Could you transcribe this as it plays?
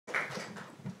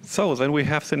So then we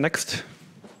have the next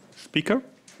speaker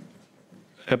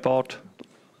about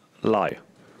lie.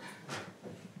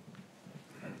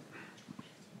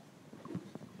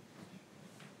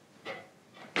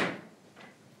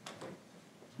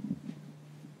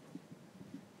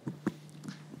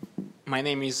 My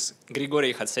name is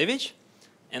Grigory Hatsevich,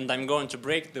 and I'm going to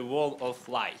break the wall of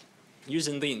lie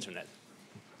using the internet.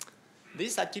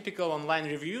 These are typical online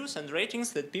reviews and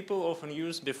ratings that people often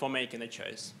use before making a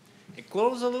choice. A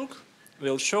closer look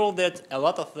will show that a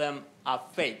lot of them are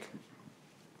fake.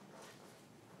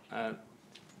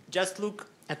 Just look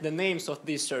at the names of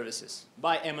these services.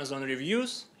 Buy Amazon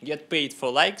reviews, get paid for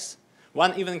likes.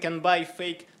 One even can buy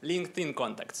fake LinkedIn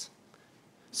contacts.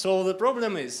 So the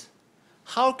problem is,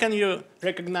 how can you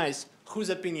recognize whose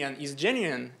opinion is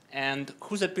genuine and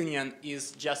whose opinion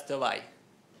is just a lie?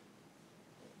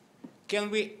 Can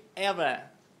we ever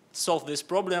solve this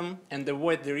problem and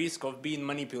avoid the risk of being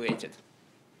manipulated?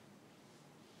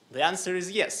 The answer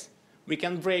is yes. We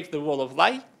can break the wall of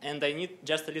lie, and I need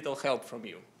just a little help from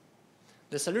you.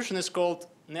 The solution is called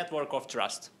network of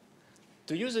trust.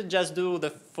 To use it, just do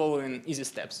the following easy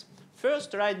steps.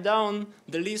 First, write down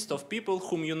the list of people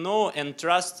whom you know and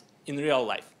trust in real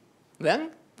life. Then,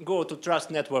 go to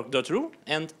trustnetwork.ru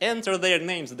and enter their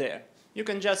names there. You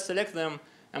can just select them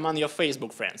among your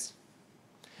Facebook friends.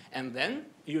 And then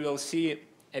you will see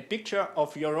a picture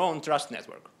of your own trust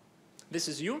network. This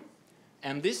is you,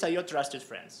 and these are your trusted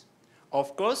friends.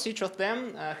 Of course, each of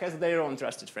them has their own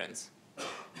trusted friends,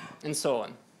 and so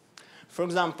on. For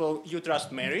example, you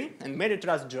trust Mary, and Mary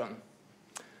trusts John.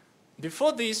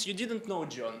 Before this, you didn't know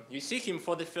John. You see him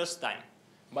for the first time.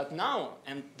 But now,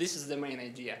 and this is the main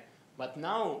idea, but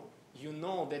now you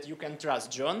know that you can trust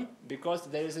John because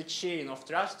there is a chain of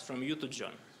trust from you to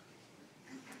John.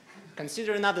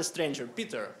 Consider another stranger,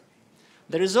 Peter.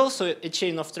 There is also a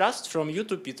chain of trust from you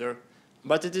to Peter,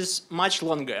 but it is much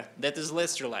longer, that is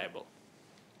less reliable.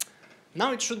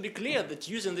 Now it should be clear that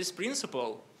using this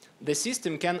principle, the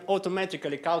system can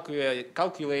automatically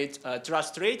calculate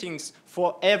trust ratings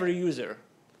for every user,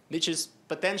 which is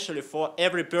potentially for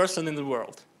every person in the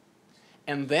world.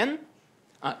 And then,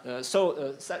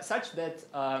 such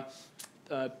that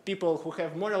people who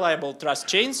have more reliable trust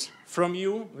chains from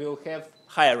you will have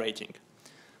higher rating.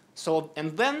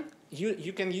 And then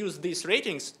you can use these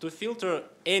ratings to filter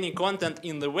any content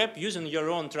in the web using your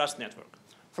own trust network.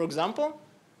 For example,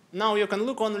 now you can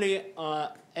look only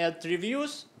at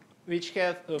reviews which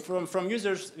have, from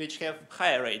users which have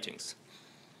higher ratings.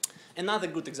 Another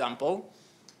good example,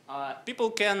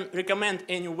 people can recommend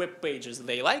any web pages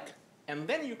they like, and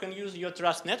then you can use your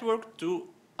trust network to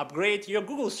upgrade your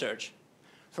Google search.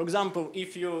 For example,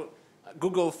 if you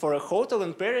Google for a hotel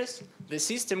in Paris, the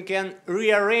system can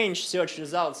rearrange search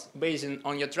results based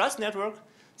on your trust network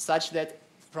such that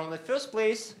from the first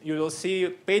place you will see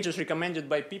pages recommended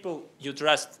by people you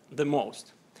trust the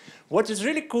most. What is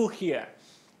really cool here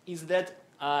is that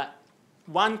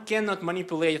one cannot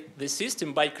manipulate the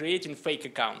system by creating fake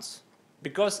accounts.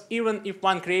 Because even if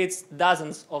one creates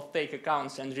dozens of fake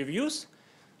accounts and reviews,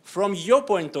 from your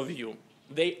point of view,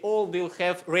 they all will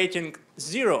have rating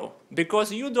 0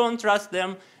 because you don't trust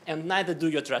them and neither do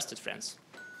your trusted friends.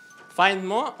 Find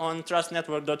more on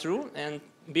trustnetwork.ru and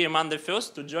be among the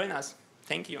first to join us.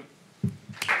 Thank you.